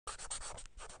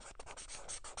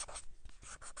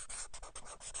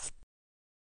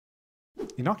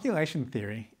Inoculation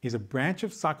theory is a branch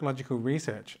of psychological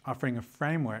research offering a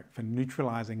framework for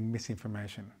neutralizing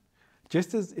misinformation.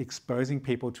 Just as exposing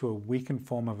people to a weakened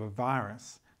form of a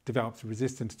virus develops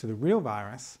resistance to the real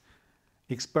virus,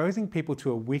 exposing people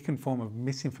to a weakened form of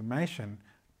misinformation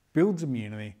builds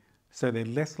immunity so they're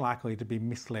less likely to be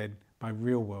misled by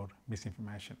real-world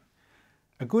misinformation.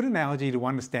 A good analogy to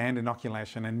understand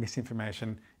inoculation and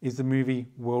misinformation is the movie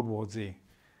World War Z.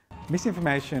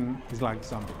 Misinformation is like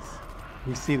zombies.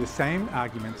 We see the same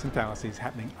arguments and fallacies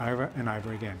happening over and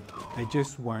over again. They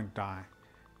just won't die.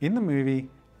 In the movie,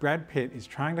 Brad Pitt is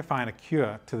trying to find a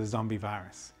cure to the zombie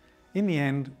virus. In the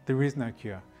end, there is no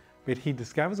cure, but he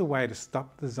discovers a way to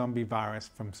stop the zombie virus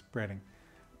from spreading.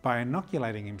 By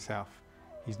inoculating himself,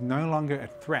 he's no longer a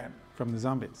threat from the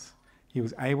zombies. He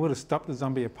was able to stop the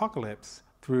zombie apocalypse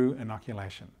through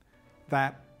inoculation.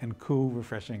 That and cool,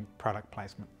 refreshing product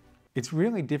placement. It's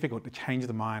really difficult to change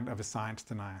the mind of a science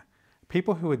denier.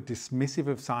 People who are dismissive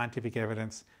of scientific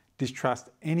evidence distrust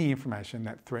any information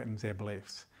that threatens their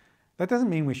beliefs. That doesn't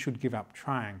mean we should give up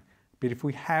trying, but if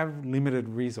we have limited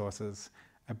resources,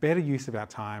 a better use of our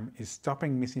time is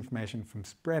stopping misinformation from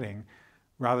spreading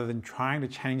rather than trying to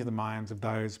change the minds of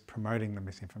those promoting the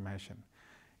misinformation.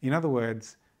 In other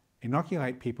words,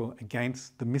 inoculate people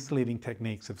against the misleading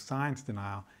techniques of science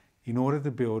denial in order to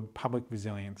build public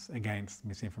resilience against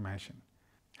misinformation.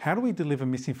 How do we deliver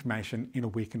misinformation in a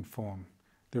weakened form?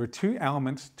 There are two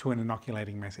elements to an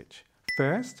inoculating message.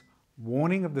 First,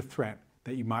 warning of the threat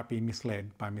that you might be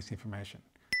misled by misinformation.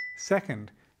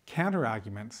 Second,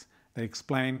 counter-arguments that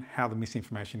explain how the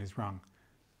misinformation is wrong.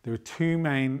 There are two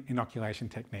main inoculation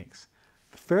techniques.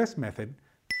 The first method,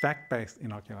 fact-based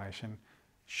inoculation,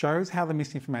 shows how the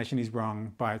misinformation is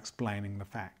wrong by explaining the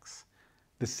facts.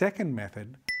 The second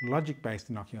method,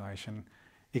 logic-based inoculation,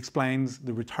 explains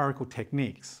the rhetorical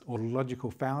techniques or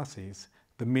logical fallacies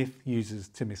the myth uses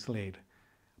to mislead.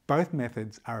 Both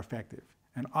methods are effective,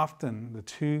 and often the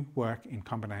two work in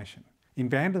combination. In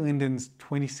van der Linden's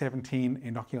 2017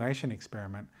 inoculation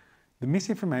experiment, the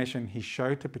misinformation he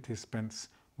showed to participants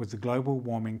was the Global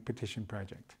Warming Petition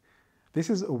Project. This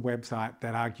is a website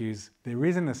that argues there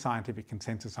isn't a scientific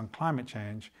consensus on climate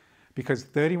change because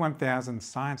 31,000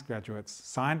 science graduates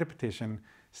signed a petition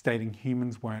stating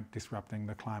humans weren't disrupting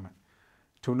the climate.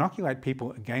 To inoculate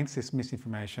people against this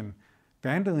misinformation,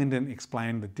 van der Linden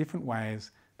explained the different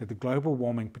ways that the Global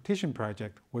Warming Petition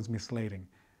Project was misleading.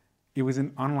 It was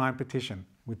an online petition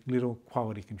with little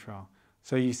quality control.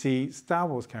 So you see Star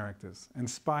Wars characters and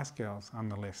Spice Girls on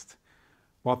the list.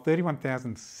 While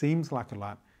 31,000 seems like a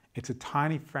lot, it's a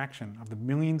tiny fraction of the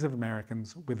millions of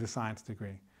Americans with a science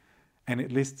degree. And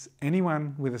it lists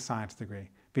anyone with a science degree,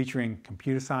 featuring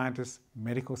computer scientists,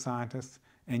 medical scientists,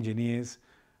 engineers,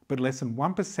 but less than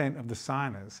 1% of the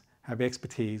signers have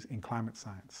expertise in climate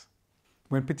science.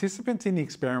 When participants in the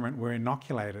experiment were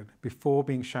inoculated before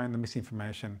being shown the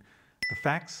misinformation, the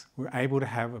facts were able to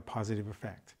have a positive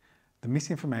effect. The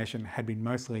misinformation had been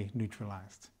mostly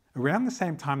neutralized. Around the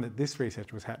same time that this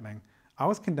research was happening, I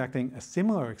was conducting a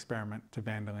similar experiment to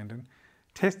van der Linden,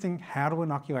 testing how to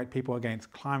inoculate people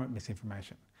against climate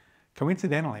misinformation.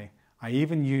 Coincidentally, I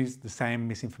even used the same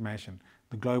misinformation,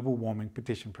 the Global Warming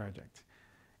Petition Project.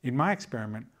 In my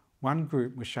experiment, one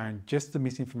group was shown just the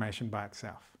misinformation by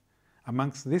itself.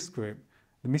 Amongst this group,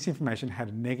 the misinformation had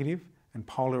a negative and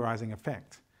polarizing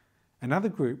effect. Another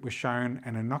group was shown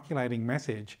an inoculating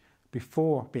message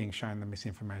before being shown the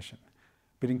misinformation.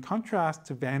 But in contrast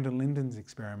to van der Linden's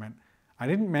experiment, I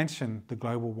didn't mention the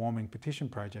Global Warming Petition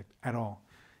Project at all.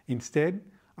 Instead,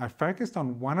 I focused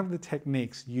on one of the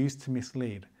techniques used to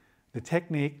mislead, the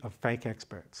technique of fake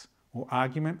experts, or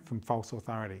argument from false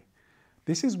authority.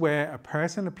 This is where a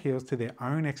person appeals to their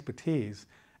own expertise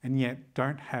and yet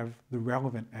don't have the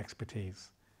relevant expertise.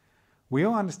 We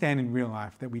all understand in real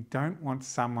life that we don't want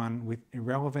someone with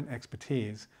irrelevant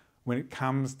expertise when it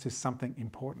comes to something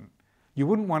important. You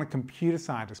wouldn't want a computer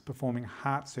scientist performing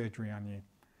heart surgery on you.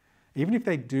 Even if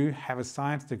they do have a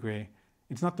science degree,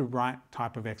 it's not the right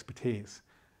type of expertise.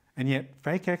 And yet,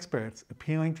 fake experts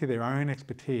appealing to their own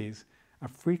expertise are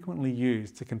frequently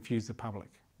used to confuse the public.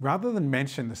 Rather than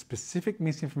mention the specific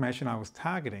misinformation I was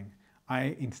targeting,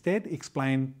 I instead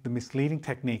explained the misleading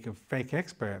technique of fake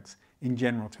experts in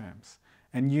general terms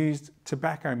and used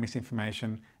tobacco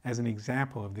misinformation as an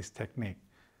example of this technique.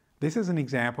 This is an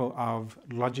example of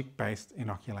logic-based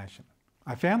inoculation.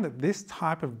 I found that this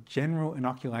type of general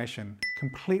inoculation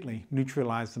completely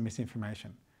neutralized the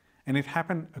misinformation, and it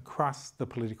happened across the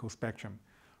political spectrum.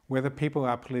 Whether people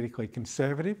are politically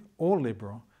conservative or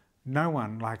liberal, no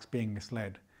one likes being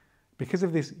misled. Because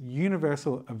of this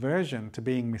universal aversion to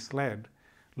being misled,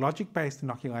 logic-based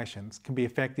inoculations can be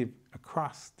effective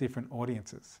across different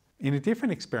audiences. In a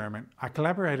different experiment, I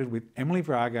collaborated with Emily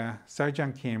Vraga,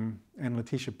 Sojung Kim, and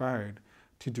Letitia Bode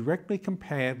to directly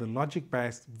compare the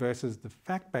logic-based versus the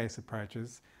fact-based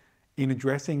approaches in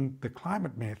addressing the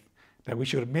climate myth that we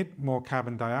should emit more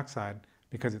carbon dioxide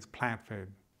because it's plant food.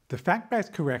 The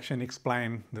fact-based correction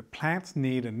explained that plants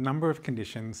need a number of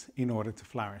conditions in order to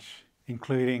flourish,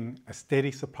 including a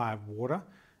steady supply of water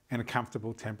and a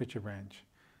comfortable temperature range.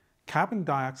 Carbon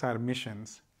dioxide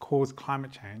emissions cause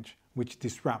climate change, which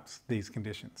disrupts these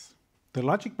conditions. The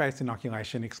logic-based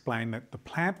inoculation explained that the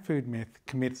plant food myth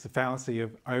commits the fallacy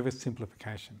of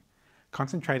oversimplification,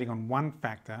 concentrating on one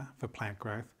factor for plant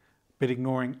growth, but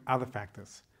ignoring other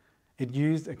factors. It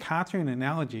used a cartoon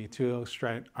analogy to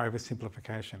illustrate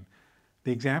oversimplification.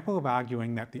 The example of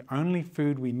arguing that the only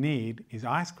food we need is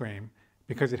ice cream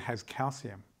because it has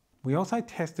calcium. We also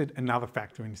tested another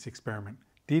factor in this experiment.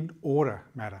 Did order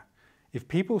matter? If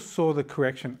people saw the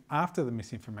correction after the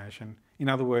misinformation, in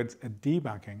other words, a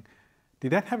debunking,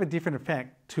 did that have a different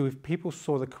effect to if people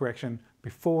saw the correction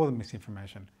before the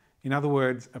misinformation, in other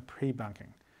words, a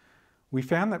pre-bunking? We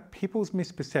found that people's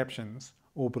misperceptions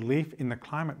or belief in the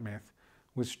climate myth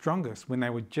was strongest when they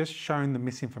were just shown the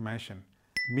misinformation.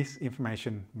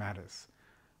 Misinformation matters.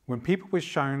 When people were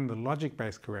shown the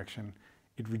logic-based correction,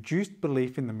 it reduced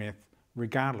belief in the myth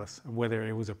regardless of whether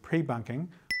it was a pre-bunking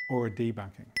or a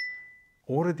debunking.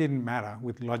 Order didn't matter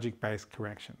with logic-based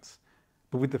corrections.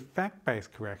 But with the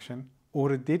fact-based correction,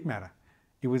 order did matter.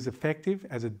 It was effective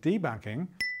as a debunking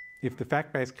if the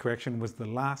fact-based correction was the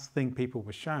last thing people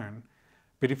were shown,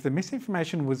 but if the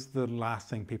misinformation was the last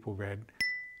thing people read,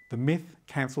 the myth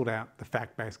cancelled out the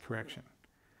fact-based correction.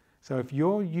 So if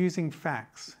you're using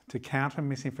facts to counter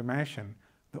misinformation,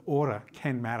 the order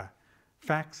can matter.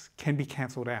 Facts can be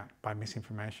cancelled out by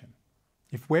misinformation.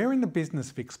 If we're in the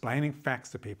business of explaining facts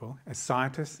to people as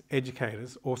scientists,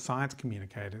 educators, or science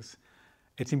communicators,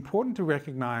 it's important to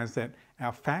recognise that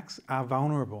our facts are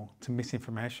vulnerable to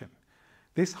misinformation.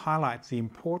 This highlights the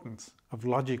importance of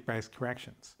logic-based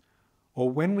corrections. Or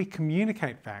when we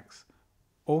communicate facts,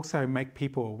 also make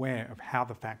people aware of how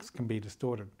the facts can be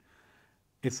distorted.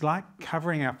 It's like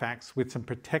covering our facts with some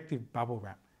protective bubble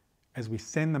wrap as we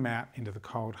send them out into the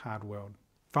cold, hard world.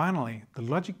 Finally, the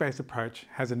logic-based approach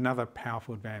has another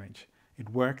powerful advantage. It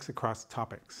works across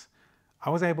topics. I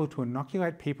was able to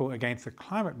inoculate people against the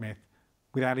climate myth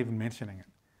without even mentioning it.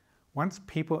 Once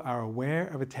people are aware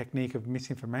of a technique of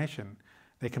misinformation,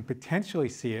 they can potentially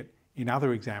see it in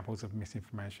other examples of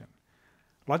misinformation.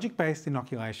 Logic-based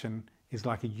inoculation is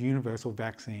like a universal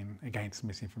vaccine against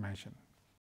misinformation.